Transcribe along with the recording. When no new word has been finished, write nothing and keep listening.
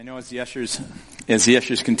I know as the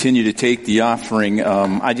ushers continue to take the offering, you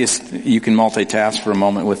can multitask for a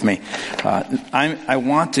moment with me. I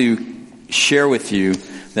want to share with you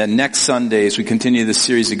that next Sunday, as we continue this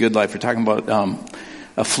series of Good Life, we're talking about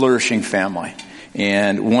a flourishing family.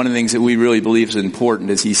 And one of the things that we really believe is important,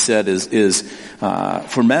 as he said, is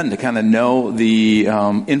for men to kind of know the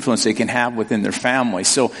influence they can have within their family.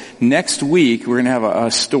 So next week, we're going to have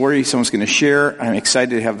a story someone's going to share. I'm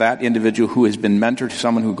excited to have that individual who has been mentored to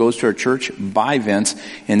someone who goes to our church by Vince,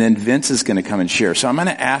 and then Vince is going to come and share. So I'm going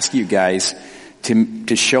to ask you guys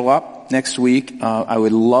to show up next week. I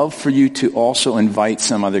would love for you to also invite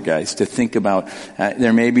some other guys to think about.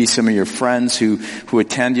 There may be some of your friends who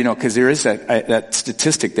attend, because there is that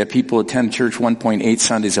statistic that people attend church 1.8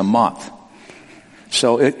 Sundays a month.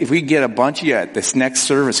 So if we get a bunch of you at this next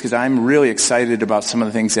service, because I'm really excited about some of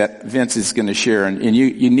the things that Vince is going to share, and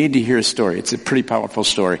you need to hear his story. It's a pretty powerful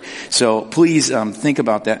story. So please think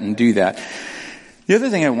about that and do that. The other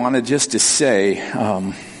thing I wanted just to say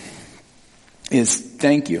is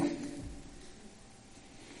thank you.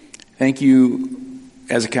 Thank you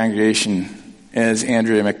as a congregation, as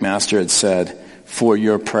Andrea McMaster had said, for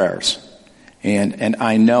your prayers. And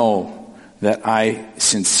I know that I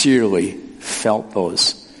sincerely felt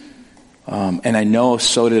those. And I know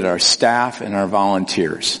so did our staff and our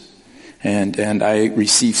volunteers. And I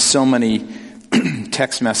received so many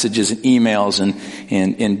text messages and emails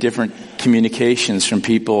and different communications from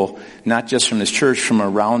people, not just from this church, from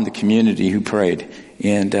around the community who prayed.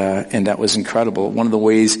 And that was incredible. One of the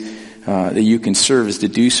ways that you can serve is to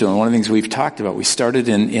do so. And one of the things we've talked about, we started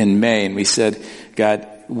in May, and we said, God,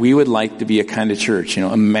 we would like to be a kind of church.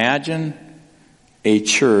 Imagine a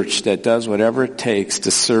church that does whatever it takes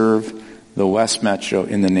to serve the West Metro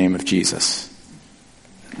in the name of Jesus.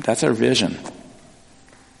 That's our vision.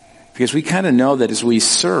 Because we kind of know that as we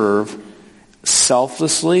serve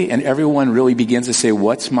selflessly, and everyone really begins to say,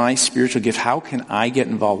 what's my spiritual gift? How can I get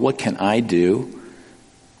involved? What can I do?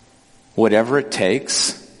 Whatever it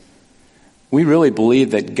takes. We really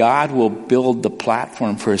believe that God will build the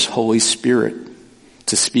platform for His Holy Spirit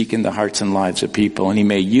to speak in the hearts and lives of people. And He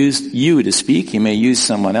may use you to speak. He may use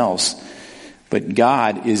someone else. But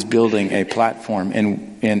God is building a platform.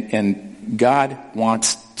 And God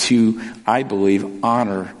wants to, I believe,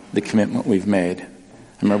 honor the commitment we've made. I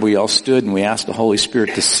remember we all stood and we asked the Holy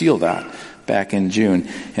Spirit to seal that back in June.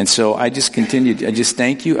 And so I just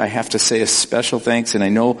thank you. I have to say a special thanks, and I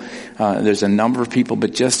know there's a number of people,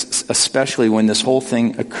 but just especially when this whole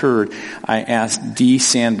thing occurred, I asked Dee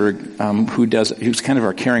Sandberg, who's kind of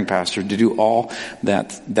our caring pastor, to do all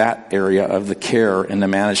that area of the care and the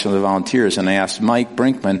management of the volunteers. And I asked Mike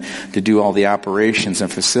Brinkman to do all the operations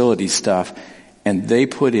and facility stuff, and they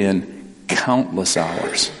put in countless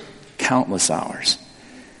hours.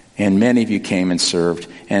 And many of you came and served.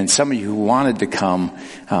 And some of you who wanted to come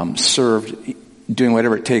served, doing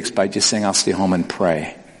whatever it takes by just saying, I'll stay home and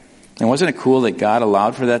pray. And wasn't it cool that God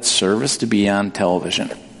allowed for that service to be on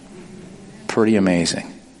television? Pretty amazing.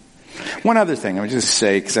 One other thing I would just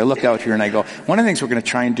say, because I look out here and I go, one of the things we're going to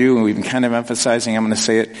try and do, and we've been kind of emphasizing, I'm going to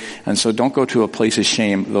say it, and so don't go to a place of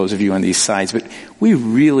shame, those of you on these sides, but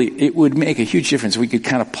it would make a huge difference if we could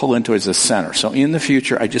kind of pull in towards the center. So in the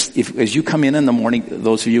future, as you come in the morning,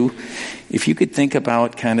 those of you, if you could think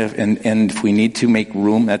about kind of, and if we need to make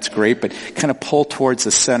room, that's great, but kind of pull towards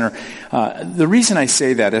the center. The reason I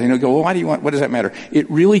say that, and I go, well, what does that matter? It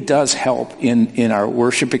really does help in our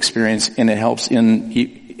worship experience, and it helps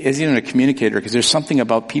as even a communicator, because there's something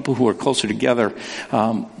about people who are closer together.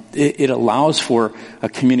 It allows for a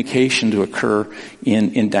communication to occur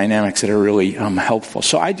in dynamics that are really helpful.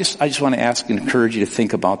 So I just want to ask and encourage you to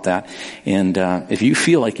think about that. And if you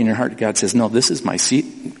feel like in your heart God says, no, this is my seat,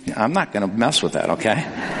 I'm not going to mess with that, okay?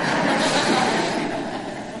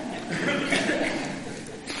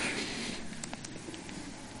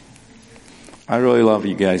 I really love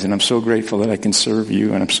you guys, and I'm so grateful that I can serve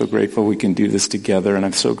you, and I'm so grateful we can do this together, and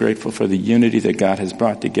I'm so grateful for the unity that God has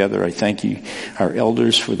brought together. I thank you, our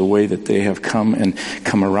elders, for the way that they have come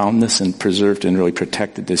around this and preserved and really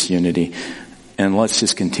protected this unity. And let's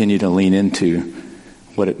just continue to lean into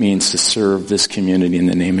what it means to serve this community in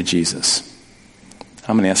the name of Jesus.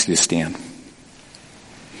 I'm going to ask you to stand.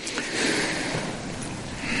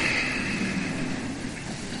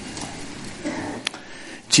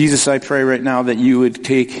 Jesus, I pray right now that you would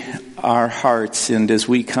take our hearts, and as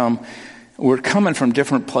we come, we're coming from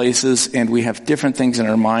different places and we have different things in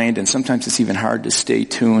our mind, and sometimes it's even hard to stay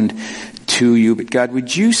tuned to you. But God,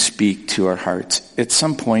 would you speak to our hearts at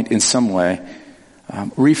some point in some way?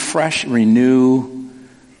 Refresh, renew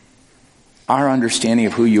our understanding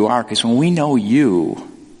of who you are, because when we know you,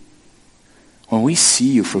 when we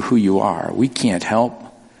see you for who you are, we can't help,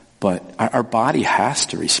 but our body has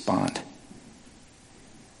to respond.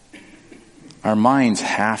 Our minds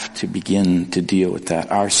have to begin to deal with that.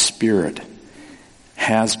 Our spirit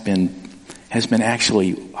has been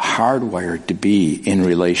actually hardwired to be in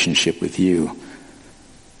relationship with you.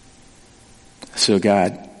 So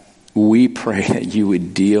God, we pray that you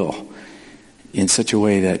would deal in such a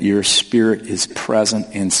way that your Spirit is present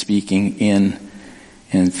and speaking in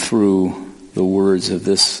and through the words of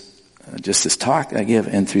this, just this talk I give,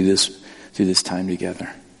 and through this time together.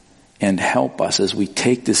 And help us as we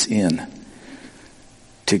take this in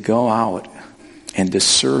to go out and to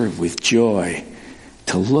serve with joy,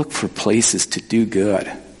 to look for places to do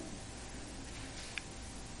good,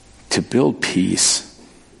 to build peace,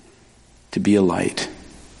 to be a light.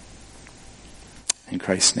 In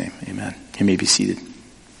Christ's name, amen. You may be seated.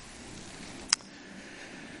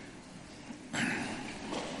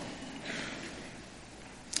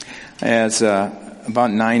 As about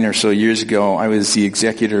 9 or so years ago, I was the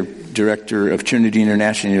executive director of Trinity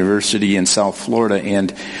International University in South Florida,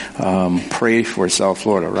 and prayed for South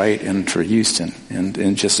Florida, right, and for Houston,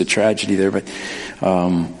 and just a tragedy there. But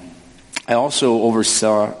I also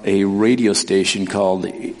oversaw a radio station called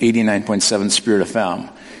 89.7 Spirit FM.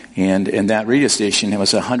 And that radio station, it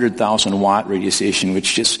was a 100,000 watt radio station,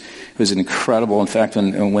 which just was incredible. In fact,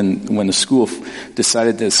 when the school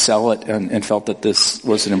decided to sell it and felt that this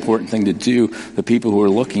was an important thing to do, the people who were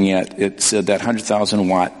looking at it said that 100,000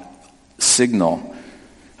 watt signal,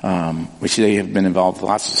 which they have been involved with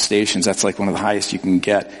lots of stations, that's like one of the highest you can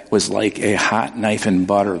get, was like a hot knife in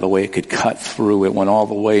butter, the way it could cut through. It went all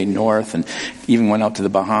the way north and even went out to the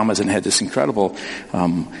Bahamas and had this incredible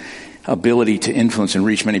ability to influence and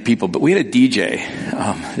reach many people. But we had a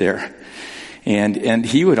DJ there, and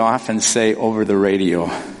he would often say over the radio,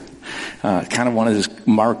 kind of one of his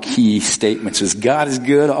marquee statements is, God is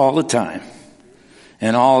good all the time,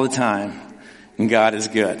 and all the time, and God is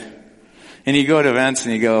good. And you go to events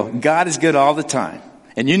and you go, God is good all the time,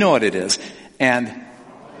 and you know what it is.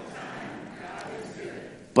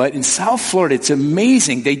 But in South Florida, it's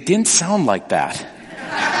amazing, they didn't sound like that.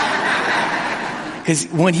 Because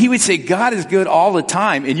when he would say, God is good all the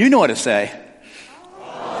time, and you know what to say.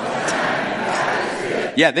 All the time, God is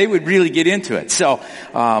good. Yeah, they would really get into it. So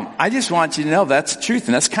I just want you to know that's the truth,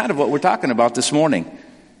 and that's kind of what we're talking about this morning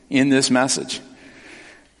in this message.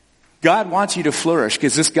 God wants you to flourish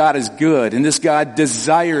because this God is good, and this God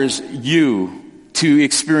desires you to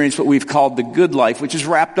experience what we've called the good life, which is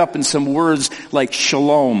wrapped up in some words like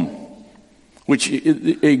shalom, which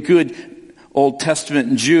a good Old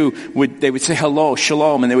Testament Jew they would say hello,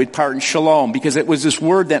 shalom, and they would part in shalom, because it was this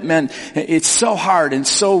word that meant, it's so hard and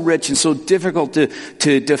so rich and so difficult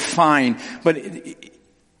to define, but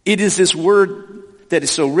it is this word that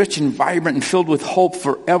is so rich and vibrant and filled with hope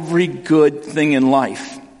for every good thing in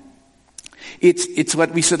life. It's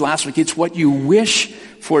what we said last week, it's what you wish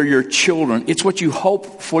for your children, it's what you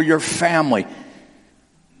hope for your family.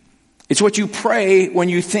 It's what you pray when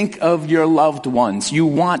you think of your loved ones. You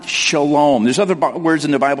want shalom. There's other words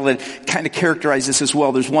in the Bible that kind of characterize this as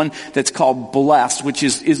well. There's one that's called blessed, which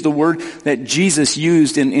is the word that Jesus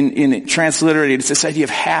used in transliterated. It's this idea of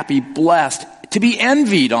happy, blessed, to be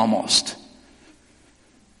envied almost,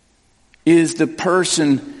 is the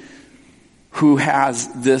person who has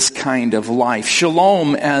this kind of life.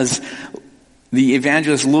 Shalom, as the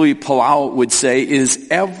evangelist Louis Palau would say, is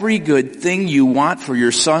every good thing you want for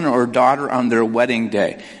your son or daughter on their wedding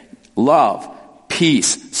day. Love,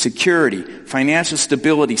 peace, security, financial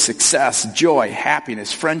stability, success, joy,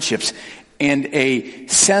 happiness, friendships, and a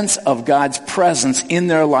sense of God's presence in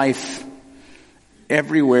their life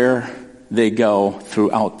everywhere they go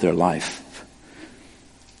throughout their life.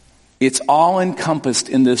 It's all encompassed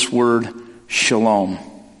in this word, shalom.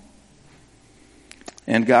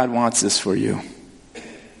 And God wants this for you.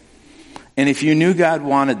 And if you knew God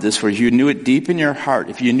wanted this for you, you knew it deep in your heart,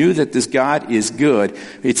 if you knew that this God is good,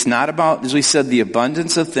 it's not about, as we said, the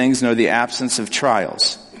abundance of things nor the absence of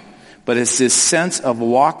trials. But it's this sense of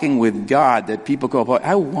walking with God that people go, boy,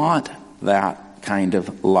 I want that kind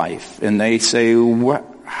of life. And they say,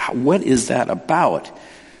 what is that about?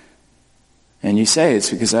 And you say, it's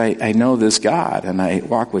because I know this God and I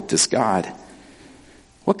walk with this God.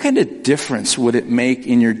 What kind of difference would it make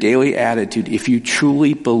in your daily attitude if you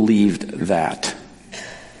truly believed that?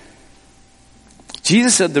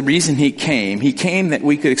 Jesus said the reason he came that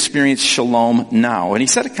we could experience shalom now. And he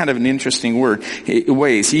said it kind of in interesting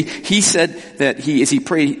ways. He said that as he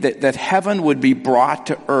prayed, that heaven would be brought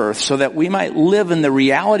to earth so that we might live in the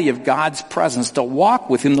reality of God's presence, to walk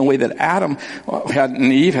with him the way that Adam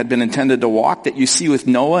and Eve had been intended to walk, that you see with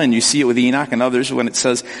Noah and you see it with Enoch and others when it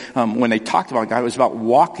says, when they talked about God, it was about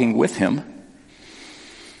walking with him.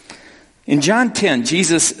 In John 10,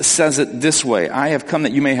 Jesus says it this way, I have come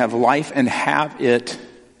that you may have life and have it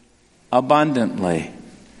abundantly.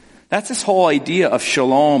 That's this whole idea of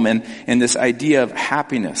shalom and this idea of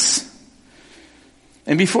happiness.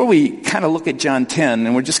 And before we kind of look at John 10,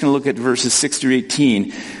 and we're just going to look at verses 6 through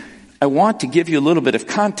 18, I want to give you a little bit of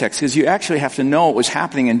context because you actually have to know what was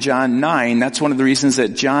happening in John 9. That's one of the reasons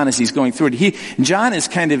that John, as he's going through it, John is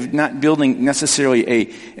kind of not building necessarily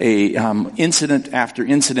a incident after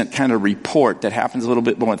incident kind of report that happens a little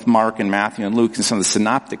bit more with Mark and Matthew and Luke and some of the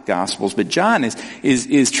synoptic gospels. But John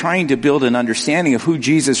is trying to build an understanding of who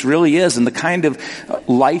Jesus really is and the kind of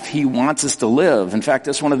life he wants us to live. In fact,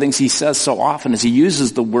 that's one of the things he says so often is he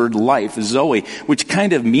uses the word life, Zoe, which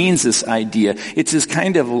kind of means this idea. It's this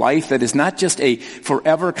kind of life that is not just a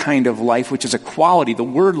forever kind of life, which is a quality. The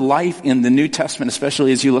word life in the New Testament,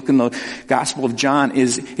 especially as you look in the Gospel of John,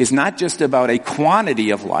 is not just about a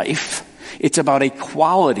quantity of life. It's about a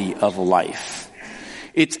quality of life.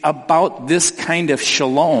 It's about this kind of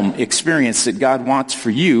shalom experience that God wants for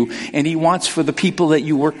you, and he wants for the people that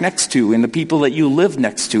you work next to and the people that you live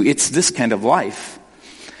next to. It's this kind of life.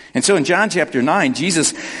 And so in John chapter 9,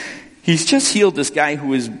 He's just healed this guy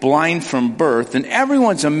who is blind from birth, and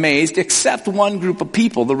everyone's amazed except one group of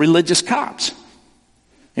people, the religious cops.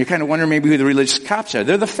 You're kind of wondering maybe who the religious cops are.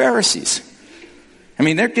 They're the Pharisees. I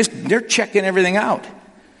mean, they're checking everything out.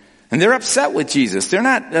 And they're upset with Jesus. They're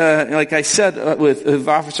not, like I said with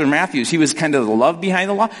Officer Matthews, he was kind of the love behind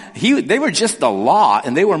the law. They were just the law,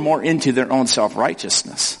 and they were more into their own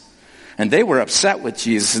self-righteousness. And they were upset with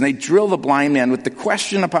Jesus, and they drill the blind man with the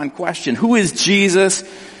question upon question. Who is Jesus?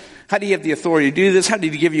 How do you have the authority to do this? How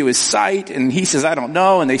did he give you his sight? And he says, I don't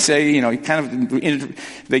know. And they say,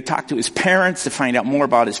 they talk to his parents to find out more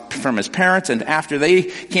from his parents. And after they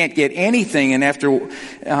can't get anything, and after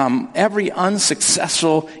every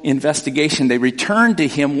unsuccessful investigation, they return to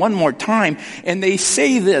him one more time. And they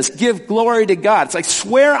say this, give glory to God. It's like,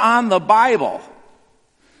 swear on the Bible.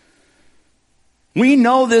 We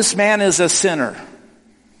know this man is a sinner.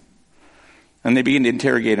 And they begin to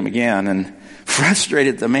interrogate him again, and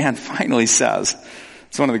frustrated, the man finally says,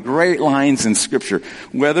 it's one of the great lines in Scripture,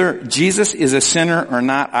 whether Jesus is a sinner or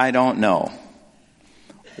not, I don't know.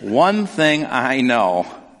 One thing I know,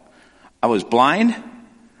 I was blind,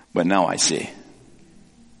 but now I see. Isn't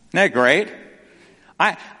that great?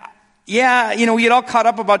 We get all caught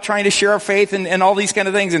up about trying to share our faith and all these kind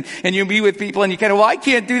of things, and you be with people and you kind of, I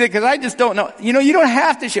can't do that because I just don't know. You don't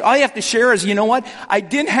have to share. All you have to share is, you know what? I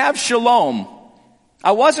didn't have shalom.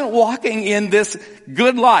 I wasn't walking in this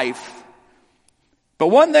good life. But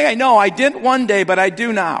one thing I know, I didn't one day, but I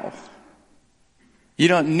do now. You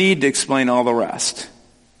don't need to explain all the rest.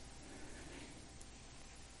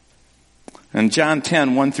 And John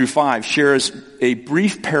 10, 1 through 5 shares a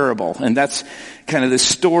brief parable, and that's kind of the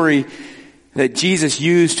story that Jesus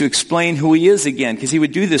used to explain who he is again, because he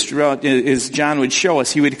would do this throughout, as John would show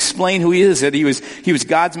us. He would explain who he is, that he was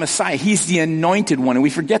God's Messiah. He's the anointed one, and we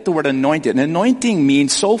forget the word anointed. And anointing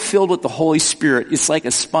means so filled with the Holy Spirit, it's like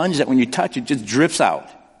a sponge that when you touch it just drips out.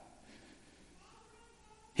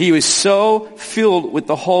 He was so filled with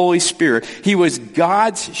the Holy Spirit. He was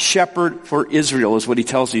God's shepherd for Israel, is what he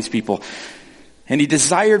tells these people. And he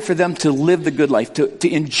desired for them to live the good life,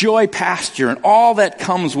 to enjoy pasture and all that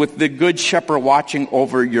comes with the good shepherd watching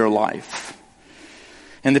over your life.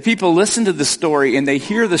 And the people listen to the story and they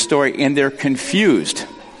hear the story and they're confused.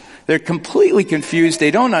 They're completely confused.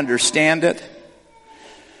 They don't understand it.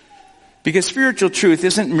 Because spiritual truth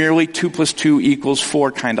isn't merely 2 + 2 =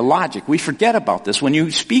 4 kind of logic. We forget about this. When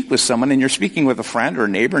you speak with someone and you're speaking with a friend or a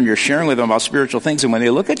neighbor and you're sharing with them about spiritual things, and when they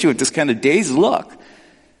look at you with this kind of dazed look,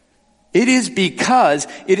 it is because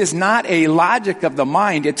it is not a logic of the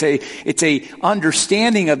mind. It's a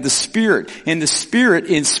understanding of the Spirit. And the Spirit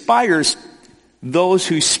inspires those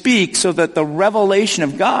who speak so that the revelation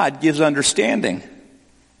of God gives understanding.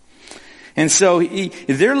 And so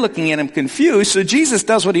they're looking at him confused. So Jesus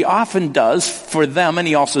does what he often does for them, and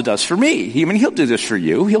he also does for me. He'll do this for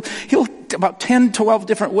you. He'll about 10, 12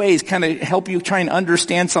 different ways kind of help you try and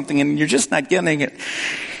understand something, and you're just not getting it.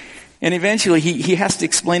 And eventually he has to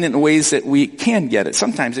explain it in ways that we can get it.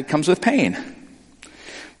 Sometimes it comes with pain.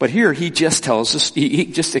 But here he just tells us, he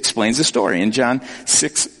just explains the story. In John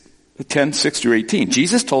 10, 6 through 18,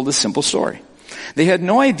 Jesus told this simple story. They had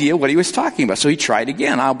no idea what he was talking about, so he tried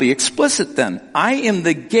again. I'll be explicit then. I am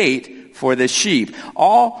the gate for the sheep.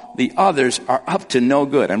 All the others are up to no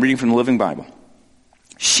good. I'm reading from the Living Bible.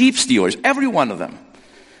 Sheep stealers, every one of them.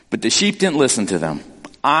 But the sheep didn't listen to them.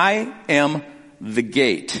 I am the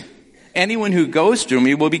gate. Anyone who goes through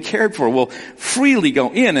me will be cared for, will freely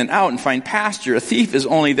go in and out and find pasture. A thief is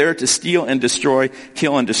only there to steal and destroy,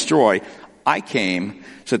 kill and destroy. I came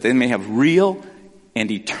so that they may have real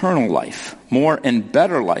and eternal life, more and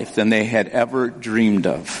better life than they had ever dreamed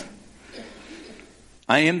of.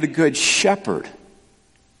 I am the good shepherd.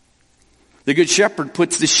 The good shepherd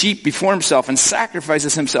puts the sheep before himself and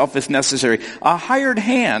sacrifices himself if necessary. A hired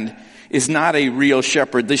hand is not a real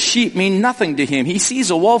shepherd. The sheep mean nothing to him. He sees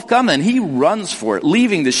a wolf coming. He runs for it,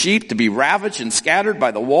 leaving the sheep to be ravaged and scattered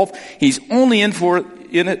by the wolf. He's only in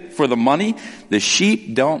it for the money. The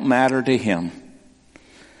sheep don't matter to him.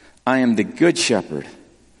 I am the good shepherd.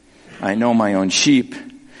 I know my own sheep,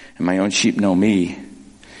 and my own sheep know me.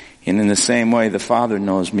 And in the same way, the Father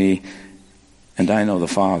knows me, and I know the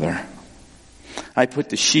Father. I put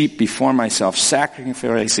the sheep before myself,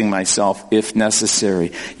 sacrificing myself if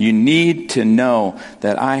necessary. You need to know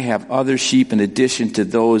that I have other sheep in addition to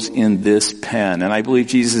those in this pen. And I believe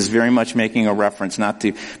Jesus is very much making a reference, not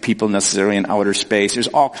to people necessarily in outer space. There's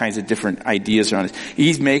all kinds of different ideas around it.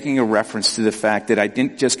 He's making a reference to the fact that I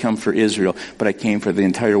didn't just come for Israel, but I came for the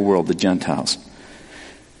entire world, the Gentiles.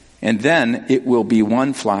 And then it will be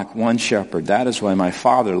one flock, one shepherd. That is why my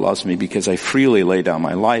Father loves me, because I freely lay down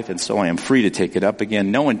my life, and so I am free to take it up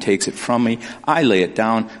again. No one takes it from me. I lay it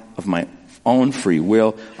down of my own free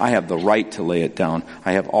will. I have the right to lay it down.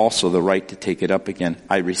 I have also the right to take it up again.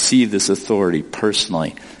 I receive this authority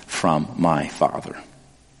personally from my Father.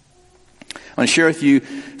 I want to share with you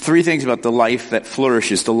three things about the life that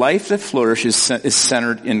flourishes. The life that flourishes is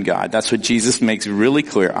centered in God. That's what Jesus makes really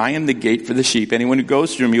clear. I am the gate for the sheep. Anyone who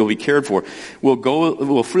goes through me will be cared for.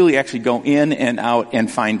 Will freely actually go in and out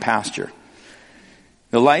and find pasture.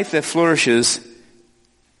 The life that flourishes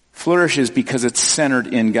because it's centered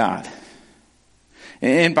in God.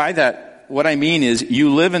 And by that, what I mean is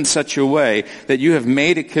you live in such a way that you have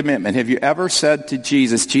made a commitment. Have you ever said to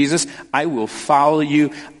Jesus, Jesus, I will follow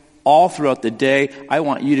you all throughout the day. I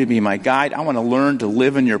want you to be my guide. I want to learn to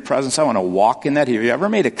live in your presence. I want to walk in that. Have you ever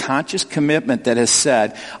made a conscious commitment that has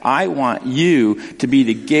said, I want you to be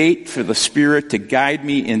the gate for the Spirit to guide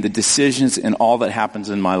me in the decisions and all that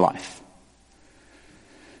happens in my life?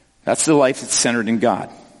 That's the life that's centered in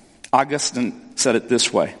God. Augustine said it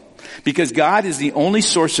this way. Because God is the only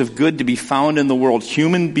source of good to be found in the world,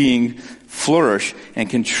 human beings flourish and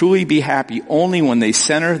can truly be happy only when they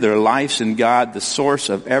center their lives in God, the source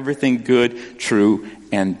of everything good, true,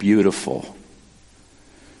 and beautiful.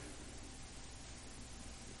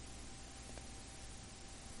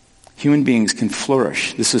 Human beings can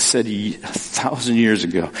flourish. This was said 1,000 years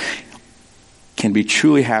ago. Can be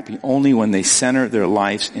truly happy only when they center their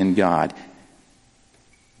lives in God,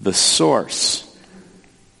 the source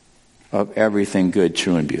of everything good,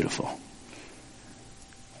 true, and beautiful.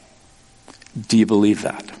 Do you believe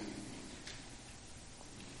that?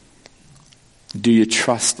 Do you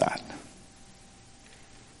trust that?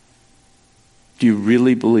 Do you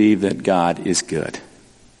really believe that God is good?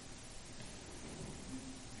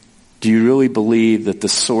 Do you really believe that the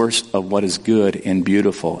source of what is good and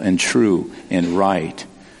beautiful and true and right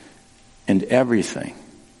and everything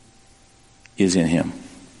is in Him?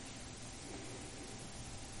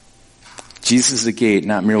 Jesus is the gate,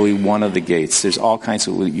 not merely one of the gates. There's all kinds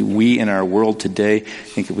of, we in our world today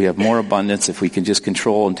think that we have more abundance if we can just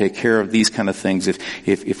control and take care of these kind of things.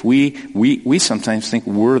 If we sometimes think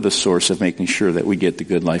we're the source of making sure that we get the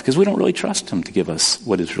good life because we don't really trust Him to give us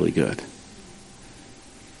what is really good.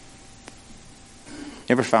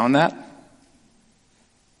 You ever found that?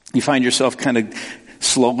 You find yourself kind of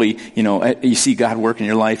slowly, you see God work in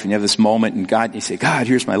your life and you have this moment and God, you say, God,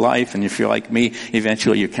 here's my life. And you feel like me,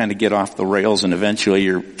 eventually you kind of get off the rails and eventually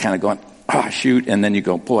you're kind of going, shoot. And then you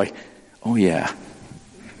go, boy, oh yeah.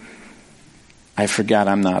 I forgot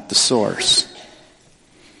I'm not the source.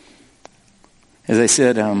 As I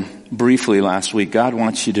said briefly last week, God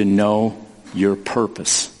wants you to know your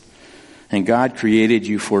purpose. And God created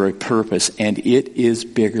you for a purpose and it is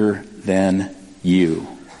bigger than you.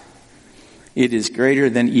 It is greater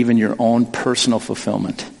than even your own personal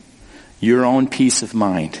fulfillment, your own peace of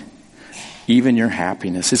mind, even your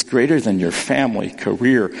happiness. It's greater than your family,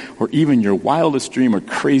 career, or even your wildest dream or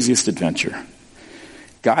craziest adventure.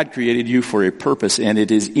 God created you for a purpose, and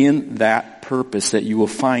it is in that purpose that you will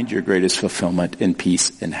find your greatest fulfillment and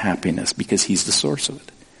peace and happiness because He's the source of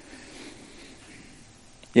it.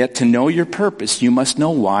 Yet to know your purpose, you must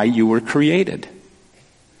know why you were created.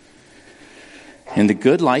 And the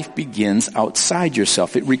good life begins outside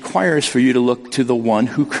yourself. It requires for you to look to the one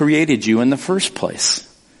who created you in the first place.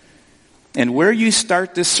 And where you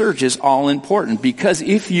start this search is all important, because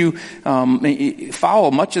if you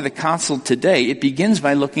follow much of the counsel today, it begins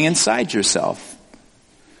by looking inside yourself.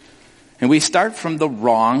 And we start from the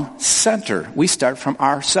wrong center. We start from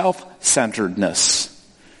our self-centeredness.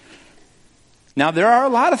 Now, there are a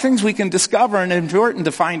lot of things we can discover and important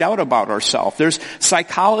to find out about ourselves. There's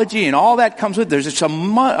psychology and all that comes with it. There's just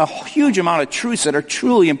a huge amount of truths that are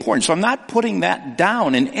truly important. So I'm not putting that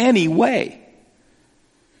down in any way.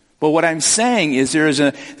 But what I'm saying is there's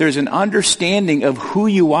an understanding of who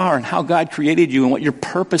you are and how God created you and what your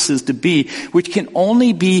purpose is to be, which can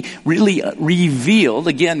only be really revealed.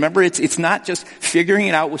 Again, remember, it's not just figuring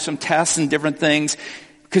it out with some tests and different things.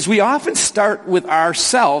 Because we often start with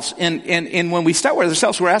ourselves, and when we start with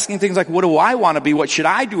ourselves, we're asking things like, what do I want to be? What should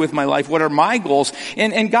I do with my life? What are my goals?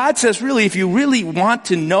 And God says, really, if you really want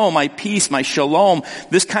to know my peace, my shalom,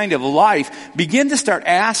 this kind of life, begin to start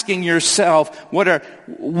asking yourself,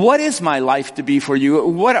 what is my life to be for you?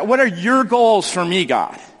 What are your goals for me,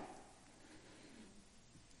 God?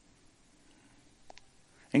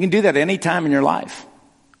 You can do that any time in your life.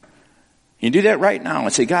 You can do that right now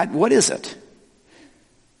and say, God, what is it?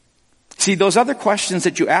 See, those other questions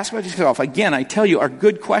that you ask about yourself, again, I tell you, are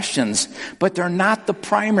good questions, but they're not the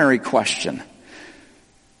primary question.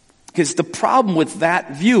 Because the problem with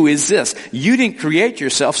that view is this: you didn't create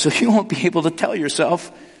yourself, so you won't be able to tell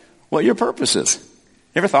yourself what your purpose is.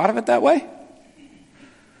 You ever thought of it that way?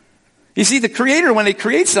 You see, the Creator, when they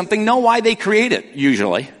create something, know why they create it,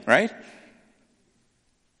 usually, right?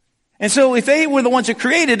 And so if they were the ones who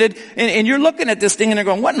created it, and you're looking at this thing and they're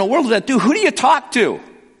going, what in the world does that do? Who do you talk to?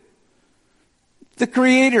 The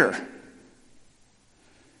Creator.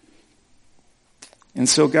 And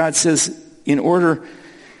so God says, in order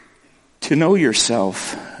to know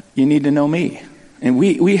yourself, you need to know me. And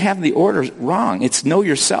we have the order wrong. It's know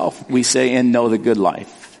yourself, we say, and know the good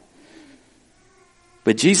life.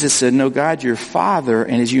 But Jesus said, know God your Father,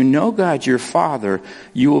 and as you know God your Father,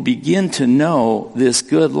 you will begin to know this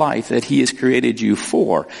good life that He has created you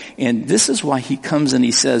for. And this is why He comes and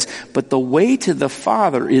He says, but the way to the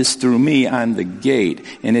Father is through me. I'm the gate.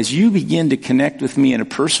 And as you begin to connect with me in a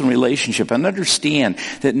personal relationship and understand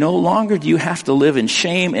that no longer do you have to live in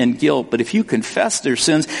shame and guilt, but if you confess their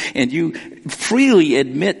sins and you freely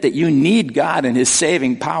admit that you need God and His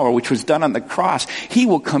saving power, which was done on the cross, He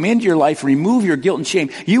will come into your life, remove your guilt and shame.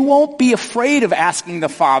 You won't be afraid of asking the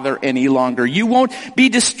Father any longer. You won't be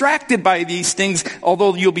distracted by these things,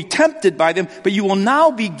 although you'll be tempted by them, but you will now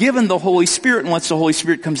be given the Holy Spirit, and once the Holy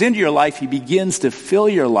Spirit comes into your life, He begins to fill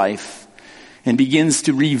your life and begins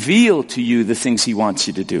to reveal to you the things He wants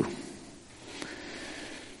you to do.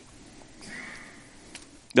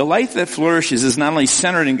 The life that flourishes is not only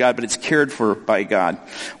centered in God, but it's cared for by God.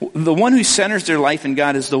 The one who centers their life in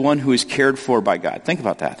God is the one who is cared for by God. Think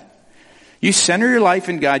about that. You center your life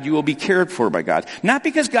in God, you will be cared for by God. Not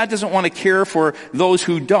because God doesn't want to care for those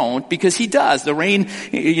who don't, because He does. The rain,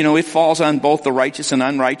 it falls on both the righteous and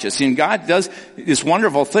unrighteous. And God does this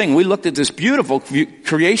wonderful thing. We looked at this beautiful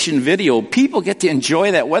creation video. People get to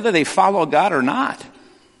enjoy that whether they follow God or not.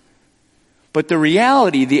 But the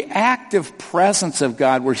reality, the active presence of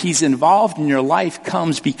God where He's involved in your life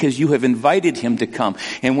comes because you have invited Him to come.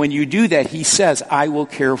 And when you do that, He says, I will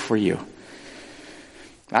care for you.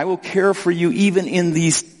 I will care for you even in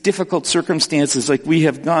these difficult circumstances like we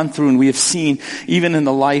have gone through and we have seen even in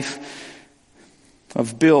the life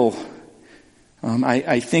of Bill.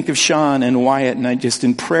 I think of Sean and Wyatt, and I just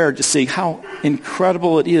in prayer just say how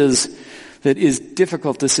incredible it is that is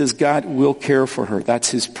difficult. This is God will care for her. That's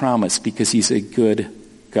His promise because He's a good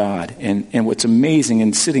God. And what's amazing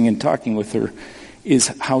in sitting and talking with her is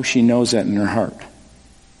how she knows that in her heart.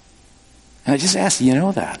 And I just ask, do you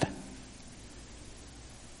know that?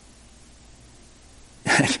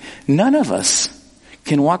 None of us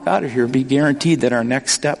can walk out of here and be guaranteed that our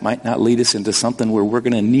next step might not lead us into something where we're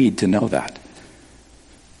going to need to know that.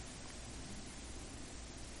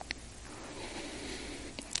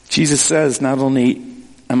 Jesus says, not only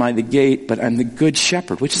am I the gate, but I'm the good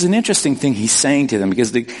shepherd, which is an interesting thing He's saying to them,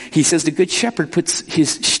 because He says the good shepherd puts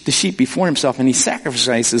the sheep before Himself and He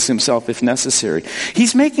sacrifices Himself if necessary.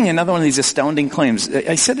 He's making another one of these astounding claims.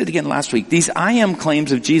 I said it again last week. These I am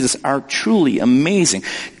claims of Jesus are truly amazing.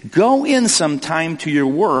 Go in sometime to your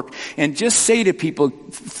work and just say to people,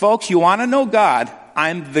 folks, you want to know God?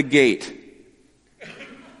 I'm the gate.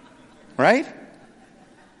 Right?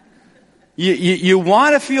 You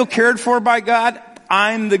want to feel cared for by God?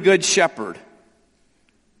 I'm the good shepherd.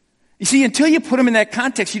 You see, until you put them in that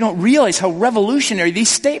context, you don't realize how revolutionary these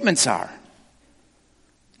statements are.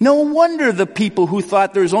 No wonder the people who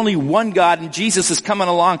thought there's only one God and Jesus is coming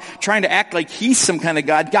along trying to act like he's some kind of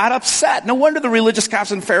God got upset. No wonder the religious cops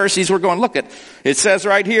and Pharisees were going, look, it says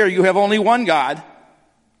right here you have only one God.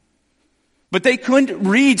 But they couldn't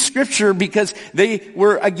read Scripture because they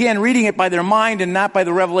were, again, reading it by their mind and not by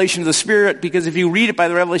the revelation of the Spirit. Because if you read it by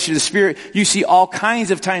the revelation of the Spirit, you see all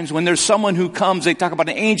kinds of times when there's someone who comes, they talk about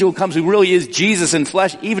an angel who comes who really is Jesus in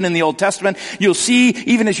flesh, even in the Old Testament. You'll see,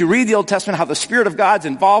 even as you read the Old Testament, how the Spirit of God's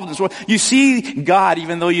involved in this world. You see God,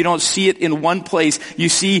 even though you don't see it in one place, you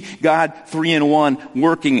see God 3 in 1,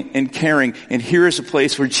 working and caring. And here is a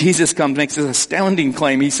place where Jesus comes, makes this astounding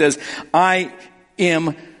claim. He says, I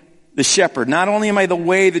am the shepherd. Not only am I the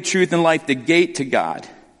way, the truth, and life, the gate to God,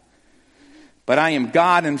 but I am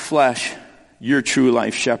God in flesh, your true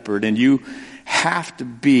life shepherd. And you have to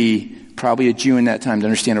be probably a Jew in that time to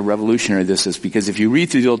understand how revolutionary this is. Because if you read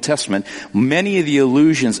through the Old Testament, many of the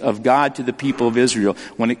allusions of God to the people of Israel,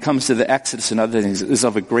 when it comes to the Exodus and other things, is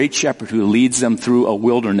of a great shepherd who leads them through a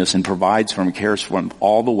wilderness and provides for them, cares for them,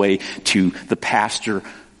 all the way to the pasture,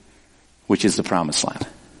 which is the promised land.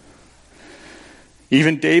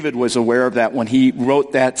 Even David was aware of that when he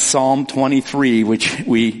wrote that Psalm 23, which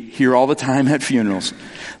we hear all the time at funerals.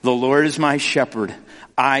 The Lord is my shepherd,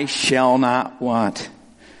 I shall not want.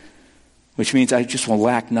 Which means I just will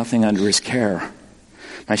lack nothing under his care.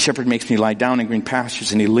 My shepherd makes me lie down in green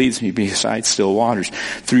pastures, and he leads me beside still waters.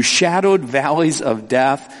 Through shadowed valleys of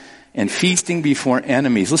death and feasting before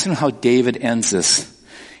enemies. Listen to how David ends this.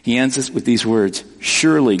 He ends this with these words,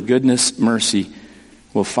 surely goodness, mercy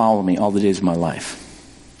will follow me all the days of my life.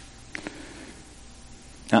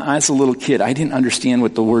 Now, as a little kid, I didn't understand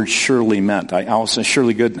what the word surely meant. I always said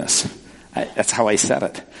surely goodness. That's how I said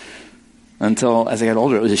it. Until, as I got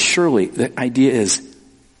older, it was surely. The idea is,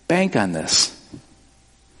 bank on this.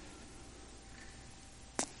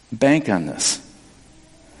 Bank on this.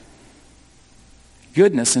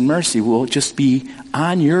 Goodness and mercy will just be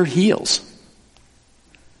on your heels.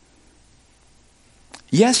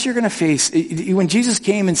 Yes, you're going to face, when Jesus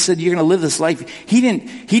came and said you're going to live this life, he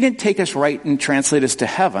didn't take us right and translate us to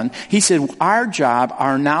heaven. He said our job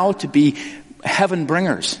are now to be heaven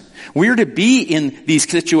bringers. We're to be in these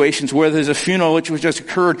situations where there's a funeral which just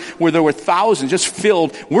occurred, where there were thousands just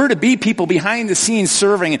filled. We're to be people behind the scenes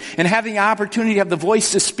serving and having the opportunity to have the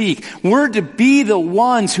voice to speak. We're to be the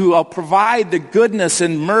ones who will provide the goodness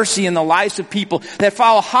and mercy in the lives of people that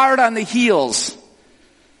follow hard on the heels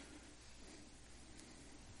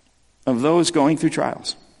of those going through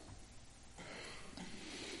trials.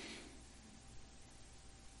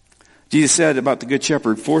 Jesus said about the Good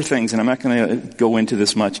Shepherd 4 things, and I'm not going to go into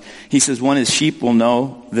this much. He says, one is sheep will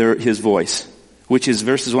know his voice, which is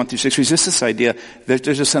verses 1 through 6. It's just this idea that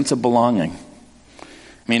there's a sense of belonging.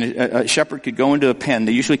 I mean, a shepherd could go into a pen.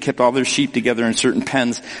 They usually kept all their sheep together in certain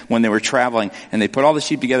pens when they were traveling, and they put all the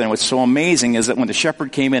sheep together. And what's so amazing is that when the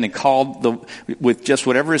shepherd came in and called with just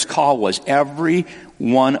whatever his call was, every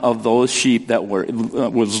one of those sheep that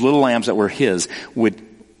was little lambs that were his would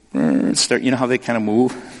start. You know how they kind of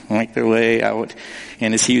move, like their way out,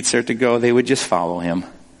 and as he would start to go, they would just follow him.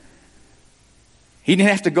 He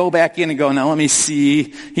didn't have to go back in and go, now let me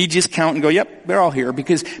see. He'd just count and go, yep, they're all here.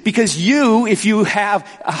 Because you, if you have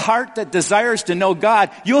a heart that desires to know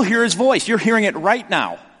God, you'll hear his voice. You're hearing it right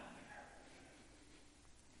now.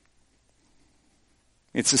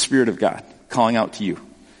 It's the Spirit of God calling out to you.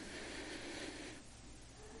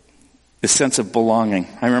 This sense of belonging.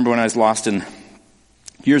 I remember when I was lost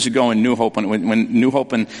years ago in New Hope, when New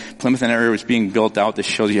Hope and Plymouth area was being built out. This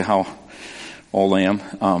shows you how old I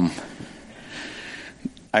am.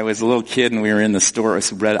 I was a little kid and we were in the store. It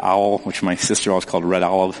was Red Owl, which my sister always called Red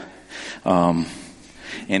Olive.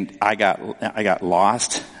 And I got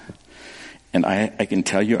lost. And I can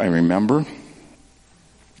tell you, I remember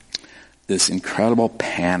this incredible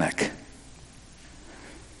panic.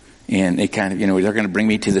 And they kind of, they're going to bring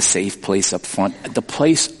me to the safe place up front. The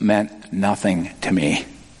place meant nothing to me.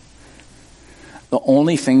 The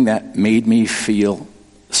only thing that made me feel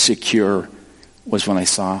secure was when I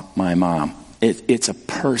saw my mom. It's a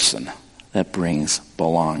person that brings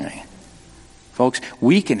belonging. Folks,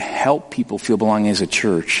 we can help people feel belonging as a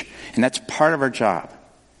church, and that's part of our job.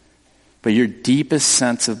 But your deepest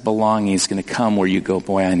sense of belonging is going to come where you go,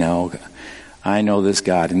 boy, I know this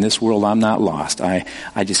God. In this world, I'm not lost. I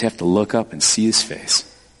just have to look up and see his face.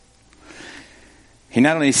 He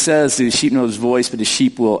not only says the sheep know his voice, but the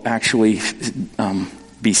sheep will actually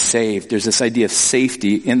be saved. There's this idea of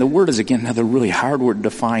safety, and the word is, again, another really hard word to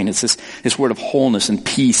define. It's this word of wholeness and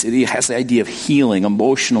peace. It has the idea of healing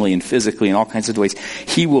emotionally and physically in all kinds of ways.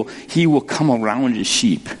 He will come around his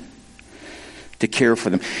sheep to care for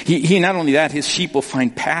them. He not only that, his sheep will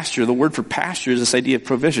find pasture. The word for pasture is this idea of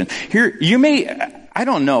provision. Here, you may, I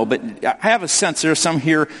don't know, but I have a sense there are some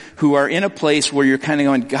here who are in a place where you're kind of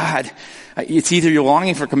going, God, it's either you're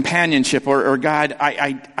longing for companionship or God,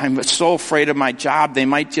 I'm so afraid of my job.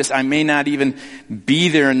 I may not even be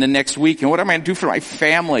there in the next week. And what am I going to do for my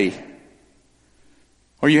family?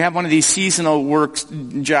 Or you have one of these seasonal work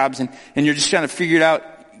jobs and you're just trying to figure it out.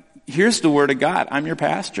 Here's the word of God. I'm your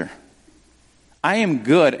pastor. I am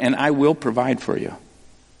good and I will provide for you.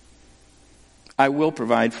 I will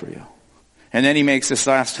provide for you. And then he makes this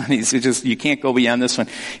last one. He says, you can't go beyond this one.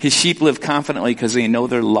 His sheep live confidently because they know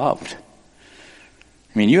they're loved.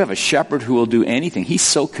 I mean, you have a shepherd who will do anything. He's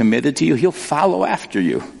so committed to you, he'll follow after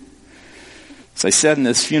you. As I said in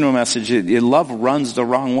this funeral message, love runs the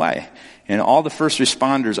wrong way. And all the first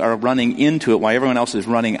responders are running into it while everyone else is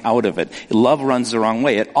running out of it. Love runs the wrong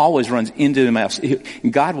way. It always runs into the mess.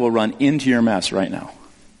 God will run into your mess right now.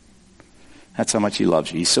 That's how much he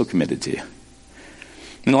loves you. He's so committed to you.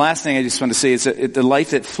 And the last thing I just want to say is that the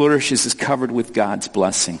life that flourishes is covered with God's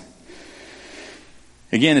blessing.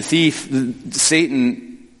 Again, a thief,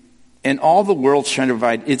 Satan, and all the world's trying to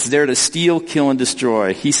provide, it's there to steal, kill, and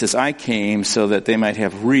destroy. He says, I came so that they might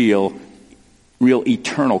have real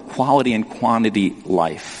eternal quality and quantity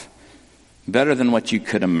life. Better than what you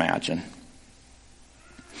could imagine.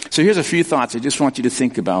 So here's a few thoughts I just want you to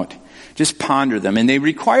think about. Just ponder them. And they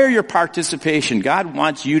require your participation. God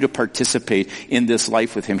wants you to participate in this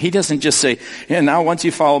life with him. He doesn't just say, yeah, now once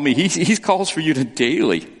you follow me, he calls for you to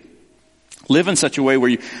daily live in such a way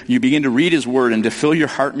where you begin to read his word and to fill your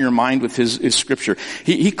heart and your mind with his scripture.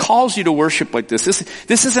 He calls you to worship like this.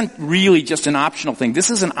 This isn't really just an optional thing. This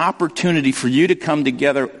is an opportunity for you to come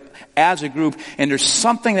together as a group, and there's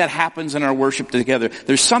something that happens in our worship together.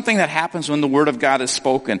 There's something that happens when the word of God is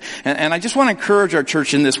spoken. And I just want to encourage our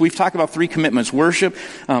church in this. We've talked about 3 commitments: worship,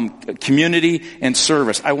 community, and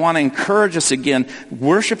service. I want to encourage us again.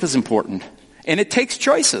 Worship is important, and it takes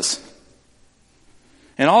choices.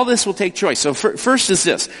 And all this will take choice. So first is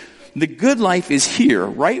this. The good life is here,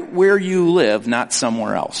 right where you live, not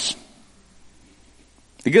somewhere else.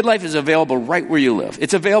 The good life is available right where you live.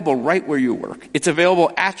 It's available right where you work. It's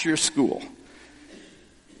available at your school.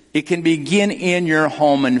 It can begin in your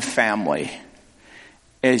home and family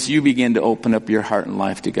as you begin to open up your heart and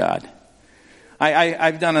life to God.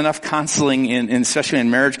 I've done enough counseling, especially in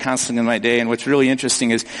marriage counseling in my day, and what's really interesting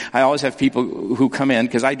is I always have people who come in,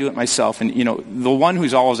 because I do it myself, and the one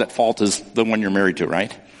who's always at fault is the one you're married to,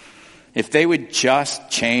 right? If they would just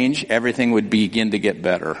change, everything would begin to get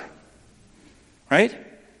better. Right?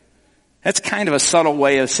 That's kind of a subtle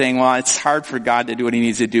way of saying, well, it's hard for God to do what he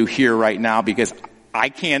needs to do here right now because I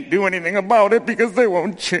can't do anything about it because they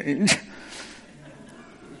won't change.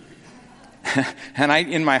 And I,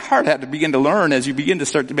 in my heart, had to begin to learn as you begin to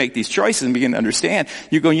start to make these choices and begin to understand.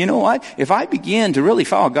 You go, you know what? If I begin to really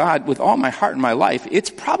follow God with all my heart and my life, it's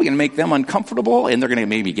probably going to make them uncomfortable and they're going to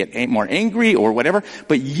maybe get more angry or whatever.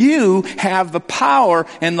 But you have the power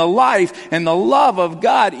and the life and the love of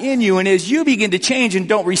God in you. And as you begin to change and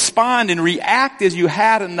don't respond and react as you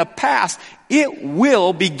had in the past, it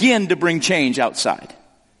will begin to bring change outside.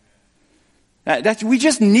 We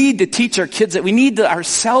just need to teach our kids that. We need to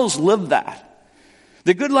ourselves live that.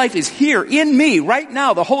 The good life is here in me right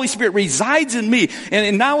now. The Holy Spirit resides in me.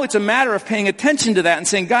 And now it's a matter of paying attention to that and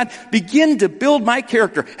saying, God, begin to build my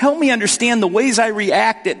character. Help me understand the ways I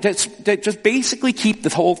react that just basically keep the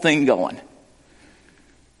whole thing going.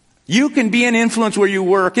 You can be an influence where you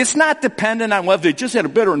work. It's not dependent on whether they just had a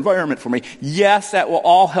better environment for me. Yes, that will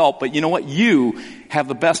all help. But you know what? You have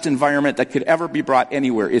the best environment that could ever be brought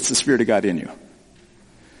anywhere. It's the Spirit of God in you.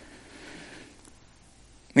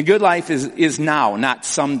 The good life is now, not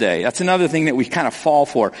someday. That's another thing that we kind of fall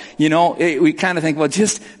for. We kind of think, well,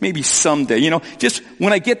 just maybe someday. Just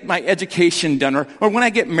when I get my education done, or when I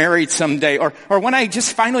get married someday, or when I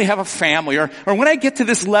just finally have a family, or when I get to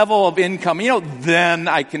this level of income, then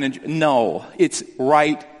I can enjoy. No, it's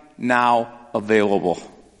right now available.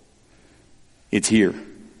 It's here.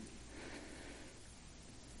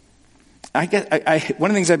 One of the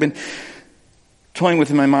things I've been toying with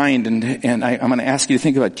in my mind, and I'm going to ask you to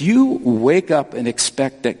think about, do you wake up and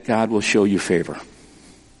expect that God will show you favor?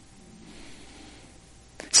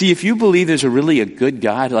 See, if you believe there's a good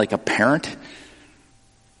God, like a parent,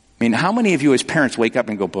 how many of you as parents wake up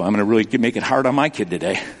and go, boy, I'm going to really make it hard on my kid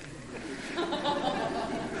today?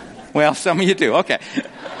 Well, some of you do, okay.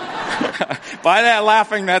 By that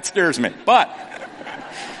laughing, that scares me. But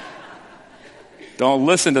don't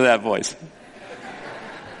listen to that voice.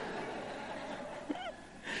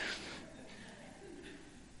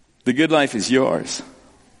 The good life is yours.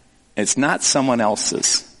 It's not someone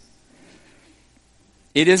else's.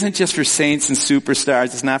 It isn't just for saints and superstars.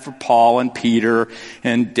 It's not for Paul and Peter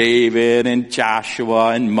and David and Joshua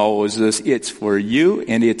and Moses. It's for you,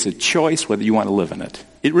 and it's a choice whether you want to live in it.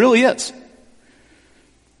 It really is.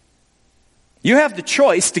 You have the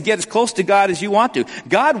choice to get as close to God as you want to.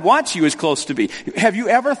 God wants you as close to be. Have you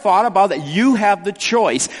ever thought about that? You have the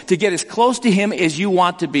choice to get as close to Him as you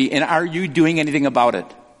want to be, and are you doing anything about it?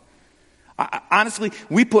 Honestly,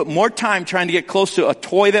 we put more time trying to get close to a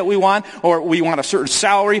toy that we want, or we want a certain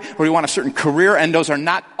salary, or we want a certain career, and those are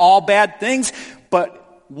not all bad things.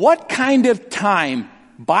 But what kind of time,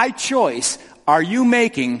 by choice, are you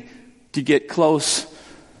making to get close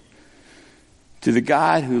to the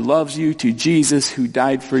God who loves you, to Jesus who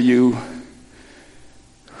died for you,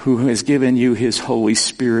 who has given you His Holy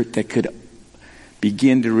Spirit that could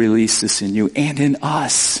begin to release this in you and in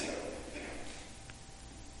us?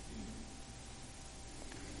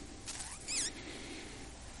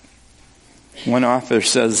 One author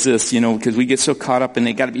says this, because we get so caught up in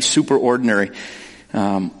they got to be super ordinary.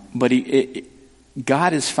 But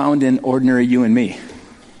God is found in ordinary you and me.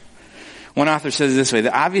 One author says it this way: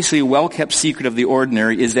 the obviously well-kept secret of the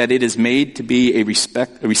ordinary is that it is made to be a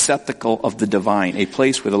receptacle of the divine, a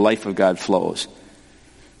place where the life of God flows.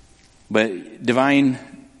 But divine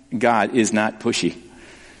God is not pushy.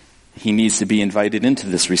 He needs to be invited into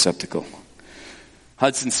this receptacle.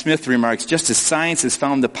 Hudson Smith remarks, just as science has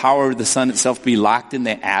found the power of the sun itself to be locked in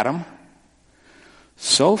the atom,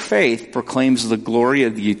 so faith proclaims the glory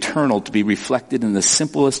of the eternal to be reflected in the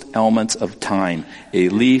simplest elements of time: a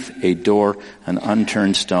leaf, a door, an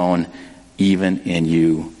unturned stone, even in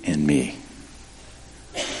you and me.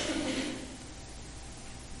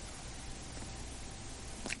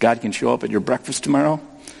 God can show up at your breakfast tomorrow.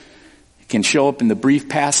 Can show up in the brief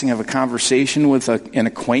passing of a conversation with an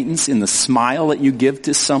acquaintance, in the smile that you give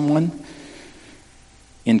to someone,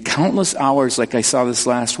 in countless hours, like I saw this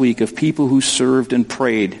last week, of people who served and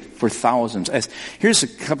prayed for thousands. Here's a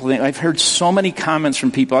couple of things. I've heard so many comments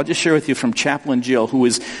from people. I'll just share with you from Chaplain Jill, who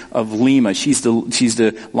is of Lima. She's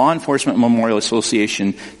the Law Enforcement Memorial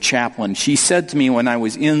Association chaplain. She said to me when I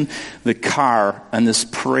was in the car on this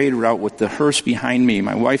parade route with the hearse behind me,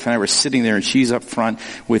 my wife and I were sitting there, and she's up front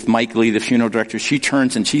with Mike Lee, the funeral director. She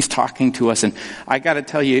turns and she's talking to us, and I got to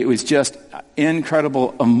tell you, it was just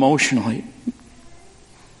incredible emotionally.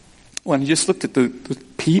 When I just looked at the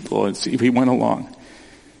people and we went along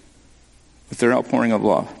with their outpouring of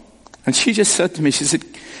love. And she just said to me, she said,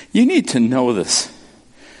 you need to know this.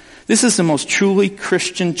 This is the most truly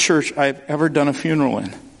Christian church I've ever done a funeral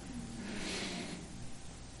in.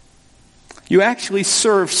 You actually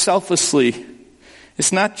serve selflessly.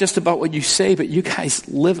 It's not just about what you say, but you guys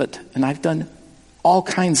live it. And I've done all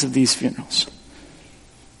kinds of these funerals.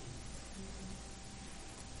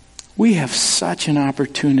 We have such an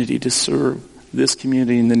opportunity to serve this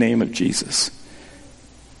community in the name of Jesus.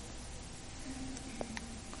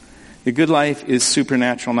 The good life is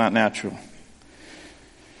supernatural, not natural.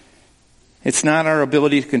 It's not our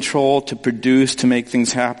ability to control, to produce, to make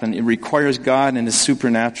things happen. It requires God and His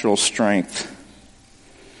supernatural strength.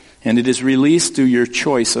 And it is released through your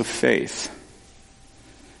choice of faith.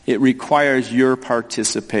 It requires your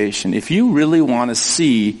participation. If you really want to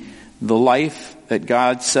see the life that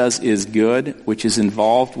God says is good, which is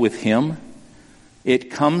involved with Him,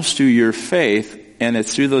 it comes through your faith, and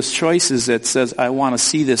it's through those choices that says, I want to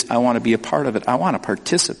see this, I want to be a part of it, I want to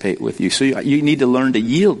participate with you. So you need to learn to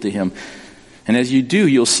yield to Him. And as you do,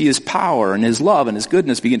 you'll see His power and His love and His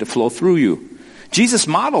goodness begin to flow through you. Jesus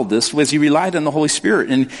modeled this as He relied on the Holy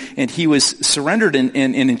Spirit, and He was surrendered and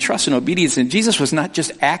in trust and obedience. And Jesus was not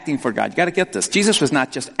just acting for God. You got to get this. Jesus was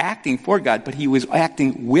not just acting for God, but He was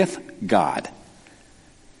acting with God.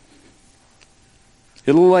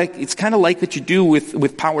 It's kind of like what you do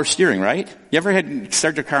with power steering, right? You ever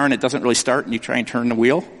start your car and it doesn't really start, and you try and turn the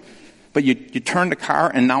wheel? But you turn the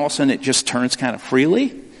car and now all of a sudden it just turns kind of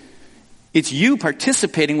freely? It's you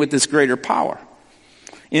participating with this greater power.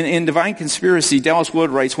 In Divine Conspiracy, Dallas Wood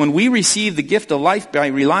writes, when we receive the gift of life by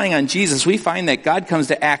relying on Jesus, we find that God comes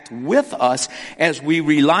to act with us as we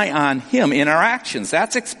rely on Him in our actions.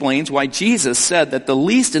 That explains why Jesus said that the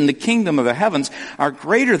least in the kingdom of the heavens are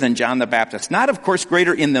greater than John the Baptist. Not, of course,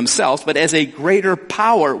 greater in themselves, but as a greater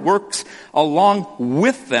power works along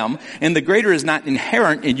with them. And the greater is not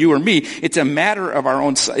inherent in you or me. It's a matter of our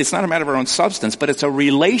own, it's not a matter of our own substance, but it's a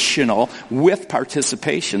relational with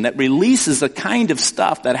participation that releases the kind of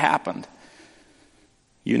stuff that happened.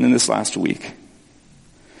 even in this last week.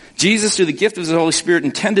 Jesus, through the gift of the Holy Spirit,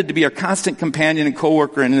 intended to be our constant companion and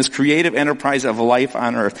co-worker in this creative enterprise of life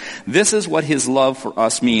on earth. This is what his love for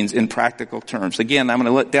us means in practical terms. Again, I'm going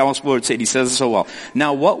to let Dallas Willard say it. He says it so well.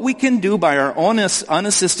 Now, what we can do by our own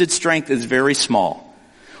unassisted strength is very small.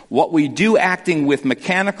 What we do acting with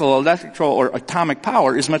mechanical, electrical, or atomic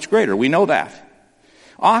power is much greater. We know that.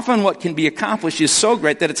 Often what can be accomplished is so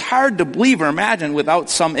great that it's hard to believe or imagine without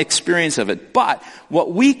some experience of it. But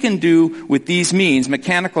what we can do with these means,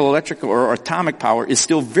 mechanical, electrical, or atomic power, is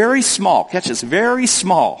still very small. Catch this, very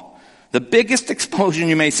small. The biggest explosion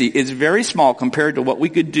you may see is very small compared to what we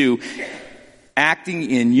could do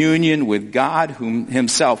acting in union with God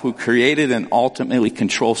himself, who created and ultimately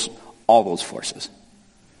controls all those forces.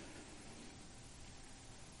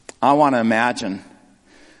 I want to imagine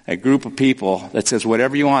a group of people that says,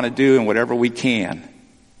 whatever you want to do and whatever we can.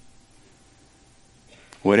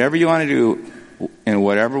 Whatever you want to do and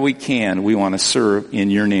whatever we can, we want to serve in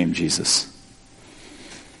your name, Jesus.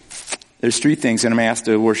 There's three things, and I'm going to ask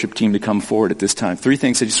the worship team to come forward at this time. Three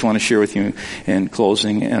things I just want to share with you in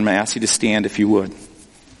closing, and I'm going to ask you to stand if you would.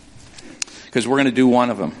 Because we're going to do one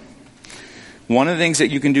of them. One of the things that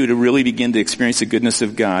you can do to really begin to experience the goodness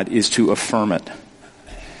of God is to affirm it.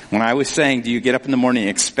 When I was saying, do you get up in the morning and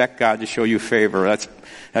expect God to show you favor?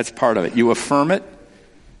 That's part of it. You affirm it,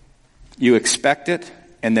 you expect it,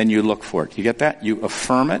 and then you look for it. You get that? You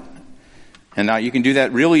affirm it. And now you can do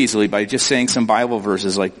that real easily by just saying some Bible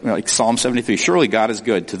verses like Psalm 73. Surely God is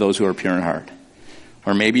good to those who are pure in heart.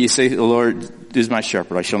 Or maybe you say, the Lord is my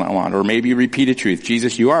shepherd, I shall not want. Or maybe you repeat a truth.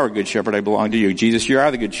 Jesus, you are a good shepherd, I belong to you. Jesus, you are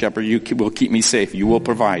the good shepherd, you will keep me safe. You will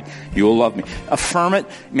provide. You will love me. Affirm it,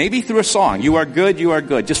 maybe through a song. You are good, you are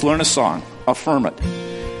good. Just learn a song. Affirm it.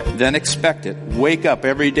 Then expect it. Wake up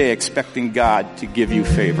every day expecting God to give you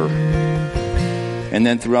favor. And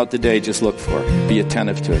then throughout the day, just look for it. Be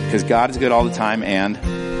attentive to it. Because God is good all the time, and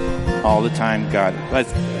all the time God.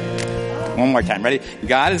 One more time. Ready?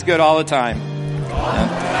 God is good all the time.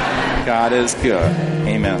 God is good.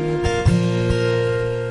 Amen.